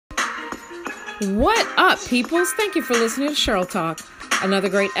What up, peoples? Thank you for listening to Cheryl Talk. Another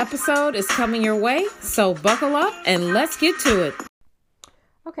great episode is coming your way, so buckle up and let's get to it.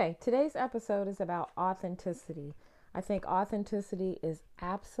 Okay, today's episode is about authenticity. I think authenticity is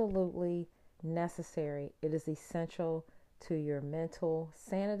absolutely necessary. It is essential to your mental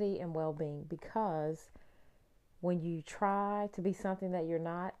sanity and well-being, because when you try to be something that you're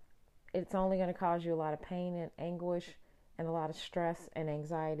not, it's only going to cause you a lot of pain and anguish and a lot of stress and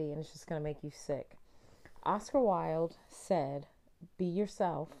anxiety, and it's just going to make you sick. Oscar Wilde said, "Be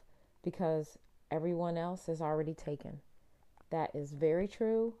yourself, because everyone else is already taken." That is very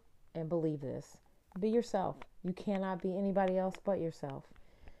true, and believe this. Be yourself. You cannot be anybody else but yourself.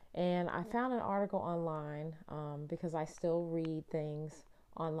 And I found an article online because I still read things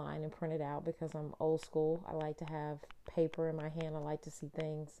online and print it out because I'm old school. I like to have paper in my hand. I like to see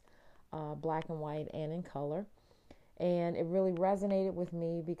things black and white and in color. And it really resonated with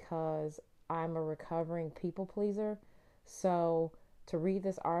me because I'm a recovering people pleaser. So to read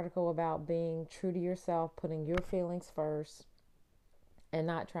this article about being true to yourself, putting your feelings first, and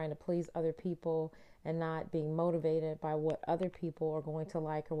not trying to please other people, and not being motivated by what other people are going to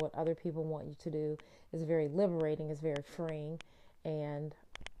like or what other people want you to do, is very liberating, is very freeing. And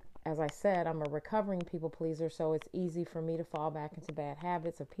as I said, I'm a recovering people pleaser, so it's easy for me to fall back into bad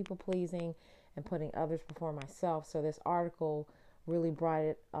habits of people pleasing and putting others before myself. So this article really brought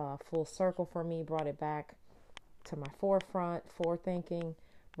it full circle for me, brought it back to my forefront, forethinking,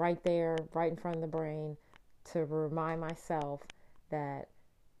 right there, right in front of the brain, to remind myself that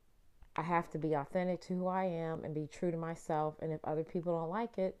I have to be authentic to who I am and be true to myself. And if other people don't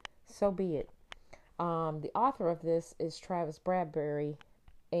like it, so be it. The author of this is Travis Bradberry,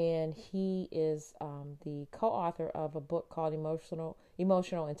 and he is the co-author of a book called Emotional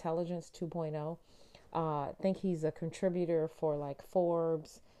Intelligence 2.0. I think he's a contributor for like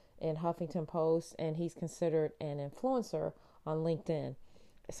Forbes and Huffington Post, and he's considered an influencer on LinkedIn.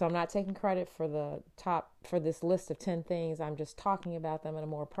 So I'm not taking credit for this list of 10 things. I'm just talking about them in a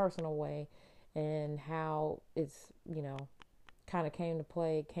more personal way, and how it's, kind of came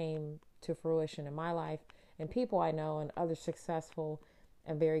to fruition in my life and people I know, and other successful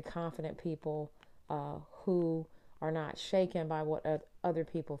and very confident people who are not shaken by what other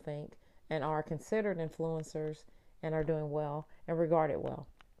people think and are considered influencers and are doing well and regarded well.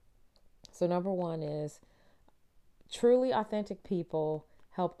 So number one is, truly authentic people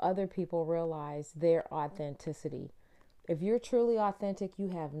help other people realize their authenticity. If you're truly authentic, you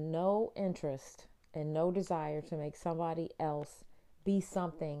have no interest and no desire to make somebody else be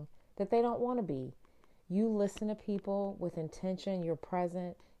something that they don't want to be. You listen to people with intention, you're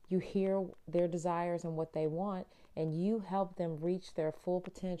present, you hear their desires and what they want, and you help them reach their full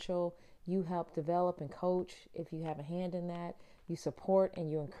potential. You help develop and coach if you have a hand in that. You support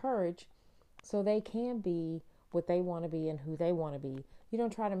and you encourage so they can be what they want to be and who they want to be. You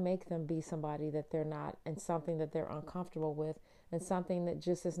don't try to make them be somebody that they're not, and something that they're uncomfortable with, and something that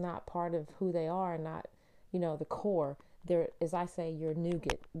just is not part of who they are, and not, the core. They're, as I say, you're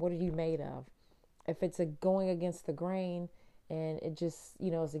nougat. What are you made of? If it's going against the grain and it just,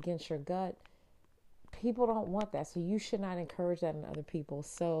 is against your gut, people don't want that. So you should not encourage that in other people.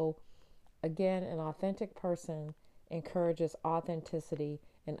 So again, an authentic person encourages authenticity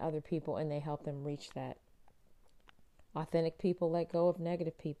in other people, and they help them reach that. Authentic people let go of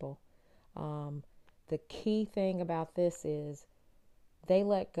negative people. The key thing about this is they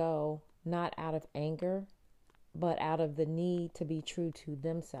let go not out of anger, but out of the need to be true to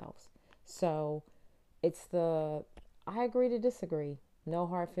themselves. So it's I agree to disagree. No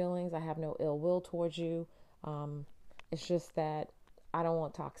hard feelings. I have no ill will towards you. It's just that I don't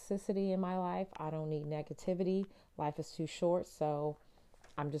want toxicity in my life. I don't need negativity. Life is too short. So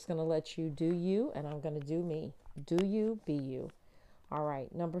I'm just going to let you do you, and I'm going to do me. Do you, be you. All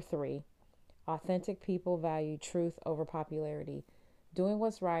right. Number 3, authentic people value truth over popularity. Doing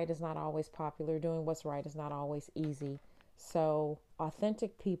what's right is not always popular. Doing what's right is not always easy. So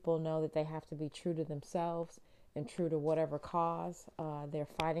authentic people know that they have to be true to themselves and true to whatever cause they're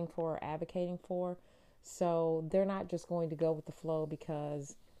fighting for or advocating for. So they're not just going to go with the flow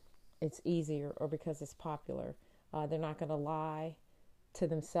because it's easier or because it's popular. They're not going to lie to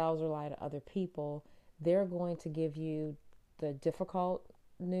themselves or lie to other people. They're going to give you the difficult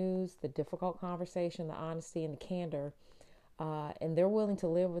news, the difficult conversation, the honesty, and the candor. And they're willing to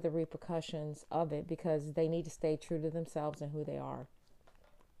live with the repercussions of it because they need to stay true to themselves and who they are.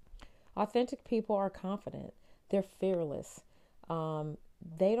 Authentic people are confident. They're fearless.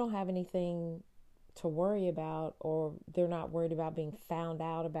 They don't have anything to worry about, or they're not worried about being found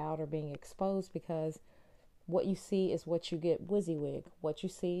out about or being exposed, because what you see is what you get. WYSIWYG. What you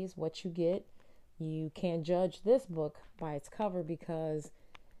see is what you get. You can't judge this book by its cover because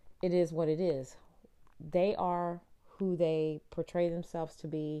it is what it is. They are who they portray themselves to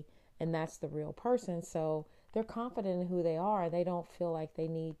be, and that's the real person. So they're confident in who they are. They don't feel like they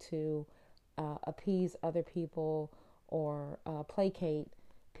need to appease other people or placate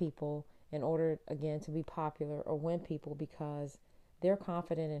people in order, again, to be popular or win people, because they're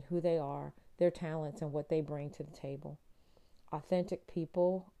confident in who they are, their talents, and what they bring to the table. Authentic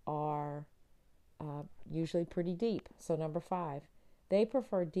people are usually pretty deep. So number 5, they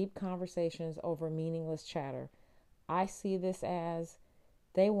prefer deep conversations over meaningless chatter. I see this as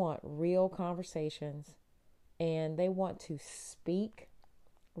they want real conversations and they want to speak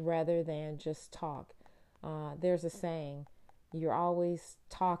rather than just talk. There's a saying, you're always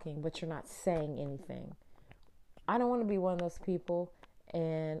talking, but you're not saying anything. I don't want to be one of those people,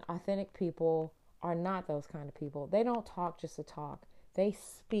 and authentic people are not those kind of people. They don't talk just to talk. They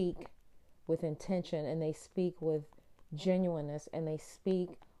speak with intention, and they speak with genuineness, and they speak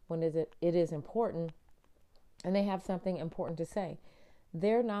when it is important, and they have something important to say.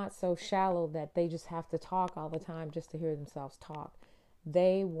 They're not so shallow that they just have to talk all the time just to hear themselves talk.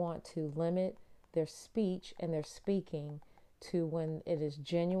 They want to limit their speech and their speaking to when it is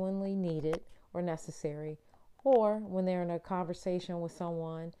genuinely needed or necessary, or when they're in a conversation with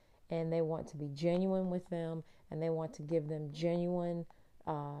someone and they want to be genuine with them and they want to give them genuine,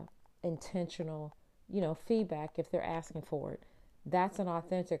 intentional, feedback if they're asking for it. That's an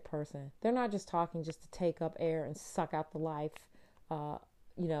authentic person. They're not just talking just to take up air and suck out the life,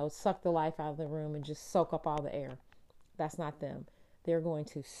 suck the life out of the room and just soak up all the air. That's not them. They're going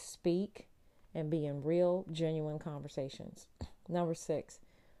to speak and be in real, genuine conversations. Number 6,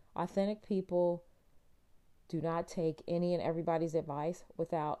 authentic people do not take any and everybody's advice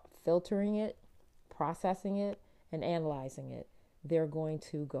without filtering it, processing it, and analyzing it. They're going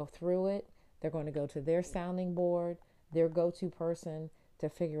to go through it. They're going to go to their sounding board, their go-to person to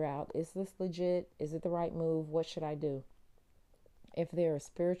figure out, is this legit? Is it the right move? What should I do? If they're a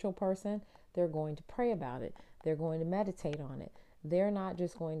spiritual person, they're going to pray about it. They're going to meditate on it. They're not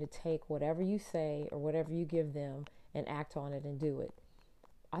just going to take whatever you say or whatever you give them and act on it and do it.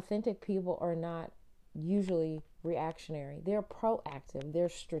 Authentic people are not usually reactionary. They're proactive, they're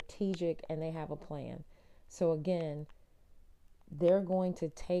strategic, and they have a plan. So again, they're going to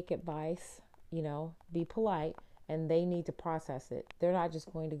take advice, be polite, and they need to process it. They're not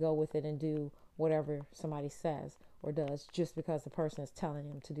just going to go with it and do whatever somebody says or does just because the person is telling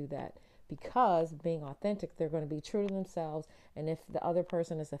them to do that. Because being authentic, they're going to be true to themselves. And if the other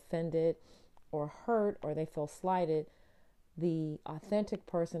person is offended or hurt or they feel slighted, the authentic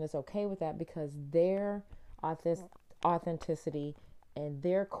person is okay with that because their authenticity and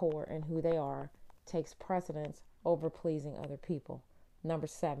their core and who they are takes precedence over pleasing other people. Number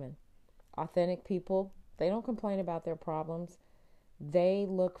 7, authentic people, they don't complain about their problems. They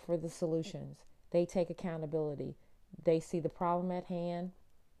look for the solutions. They take accountability. They see the problem at hand,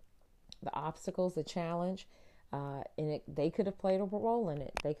 the obstacles, the challenge, they could have played a role in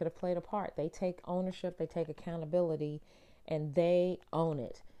it. They could have played a part. They take ownership, they take accountability, and they own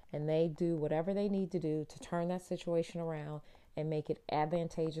it. And they do whatever they need to do to turn that situation around and make it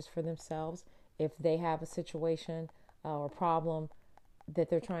advantageous for themselves. If they have a situation or problem that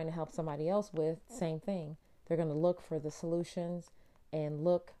they're trying to help somebody else with, same thing. They're going to look for the solutions and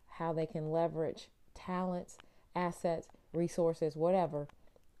look how they can leverage talents, assets, resources, whatever,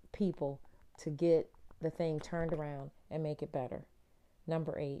 people to get the thing turned around and make it better.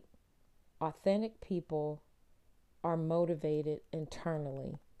 Number 8, authentic people are motivated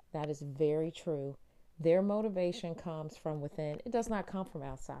internally. That is very true. Their motivation comes from within. It does not come from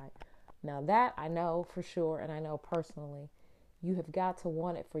outside. Now that I know for sure, and I know personally, you have got to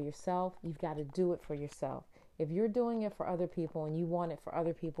want it for yourself. You've got to do it for yourself. If you're doing it for other people and you want it for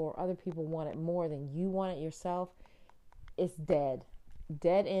other people, or other people want it more than you want it yourself, it's dead.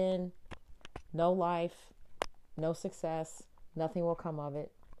 Dead end, no life, no success, nothing will come of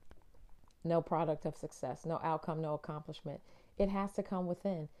it. No product of success, no outcome, no accomplishment. It has to come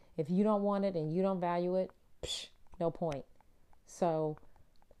within. If you don't want it and you don't value it, no point. So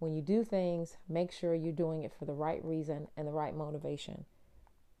when you do things, make sure you're doing it for the right reason and the right motivation.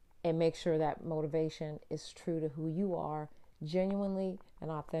 And make sure that motivation is true to who you are, genuinely and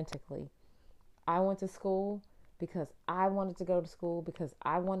authentically. I went to school because I wanted to go to school, because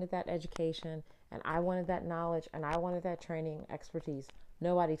I wanted that education and I wanted that knowledge and I wanted that training expertise.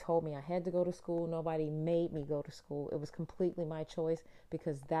 Nobody told me I had to go to school. Nobody made me go to school. It was completely my choice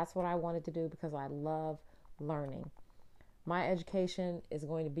because that's what I wanted to do, because I love learning. My education is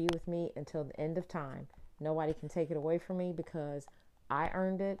going to be with me until the end of time. Nobody can take it away from me because I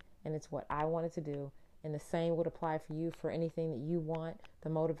earned it and it's what I wanted to do. And the same would apply for you. For anything that you want, the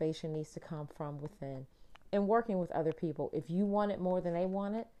motivation needs to come from within. And working with other people, if you want it more than they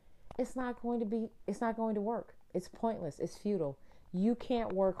want it, it's not going to work. It's pointless. It's futile. You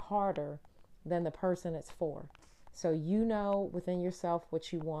can't work harder than the person it's for. So you know within yourself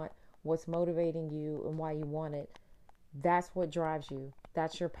what you want, what's motivating you and why you want it. That's what drives you.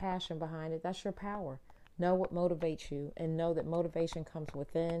 That's your passion behind it. That's your power. Know what motivates you and know that motivation comes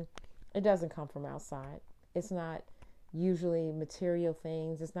within. It doesn't come from outside. It's not usually material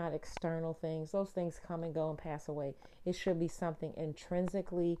things. It's not external things. Those things come and go and pass away. It should be something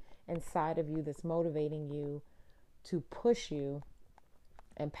intrinsically inside of you that's motivating you to push you,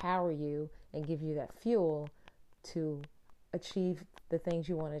 empower you, and give you that fuel to achieve the things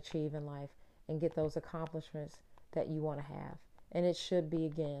you want to achieve in life and get those accomplishments that you want to have. And it should be,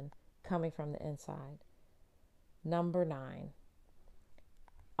 again, coming from the inside. Number 9.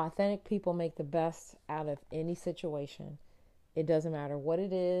 Authentic people make the best out of any situation. It doesn't matter what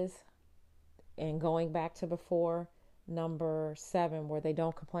it is. And going back to before, number 7, where they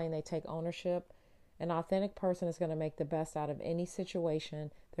don't complain, they take ownership. An authentic person is going to make the best out of any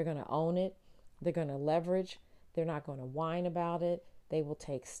situation. They're going to own it. They're going to leverage. They're not going to whine about it. They will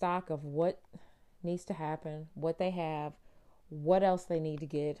take stock of what needs to happen, what they have, what else they need to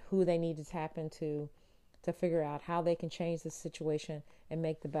get, who they need to tap into to figure out how they can change the situation and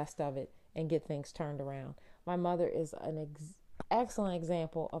make the best of it and get things turned around. My mother is an excellent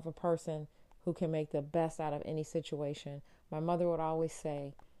example of a person who can make the best out of any situation. My mother would always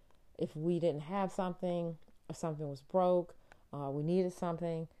say, if we didn't have something, or something was broke, we needed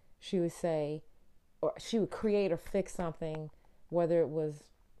something, she would say, or she would create or fix something, whether it was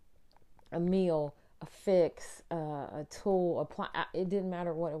a meal, a fix, a tool, it didn't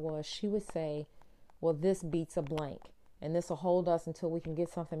matter what it was. She would say, well, this beats a blank, and this will hold us until we can get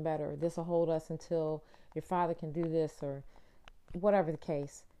something better. This will hold us until your father can do this, or whatever the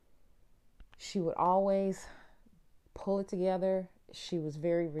case. She would always pull it together. She was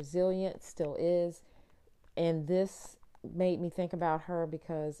very resilient, still is. And this made me think about her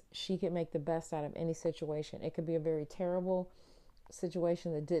because she could make the best out of any situation. It could be a very terrible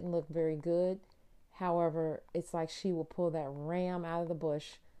situation that didn't look very good. However, it's like she would pull that ram out of the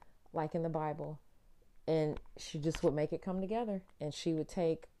bush, like in the Bible, and she just would make it come together. And she would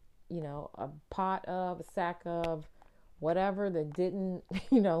take, a sack of whatever that didn't,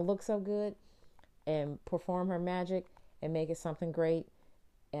 look so good, and perform her magic and make it something great.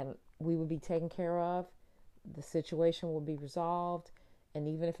 And we would be taken care of. The situation would be resolved. And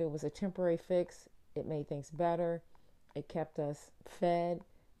even if it was a temporary fix, it made things better. It kept us fed.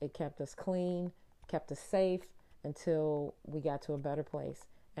 It kept us clean, kept us safe until we got to a better place.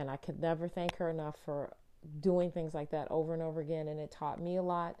 And I could never thank her enough for doing things like that over and over again. And it taught me a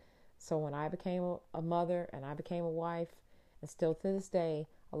lot. So when I became a mother and I became a wife, and still to this day,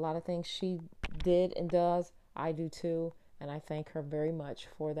 a lot of things she did and does, I do too. And I thank her very much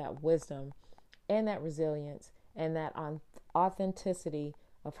for that wisdom and that resilience and that authenticity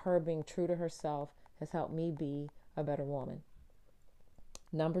of her being true to herself has helped me be a better woman.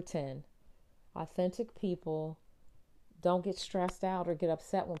 Number 10, authentic people don't get stressed out or get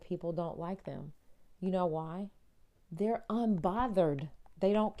upset when people don't like them. You know why? They're unbothered.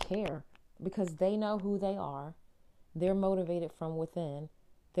 They don't care because they know who they are. They're motivated from within.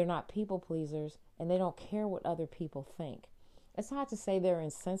 They're not people pleasers, and they don't care what other people think. It's not to say they're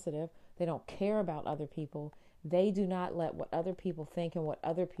insensitive. They don't care about other people. They do not let what other people think and what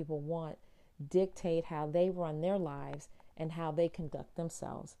other people want dictate how they run their lives and how they conduct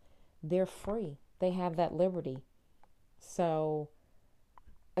themselves. They're free. They have that liberty. So,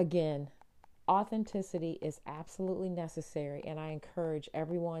 again, authenticity is absolutely necessary, and I encourage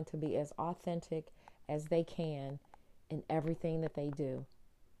everyone to be as authentic as they can in everything that they do.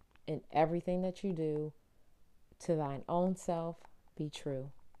 In everything that you do, to thine own self, be true.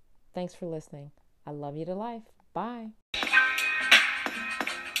 Thanks for listening. I love you to life. Bye.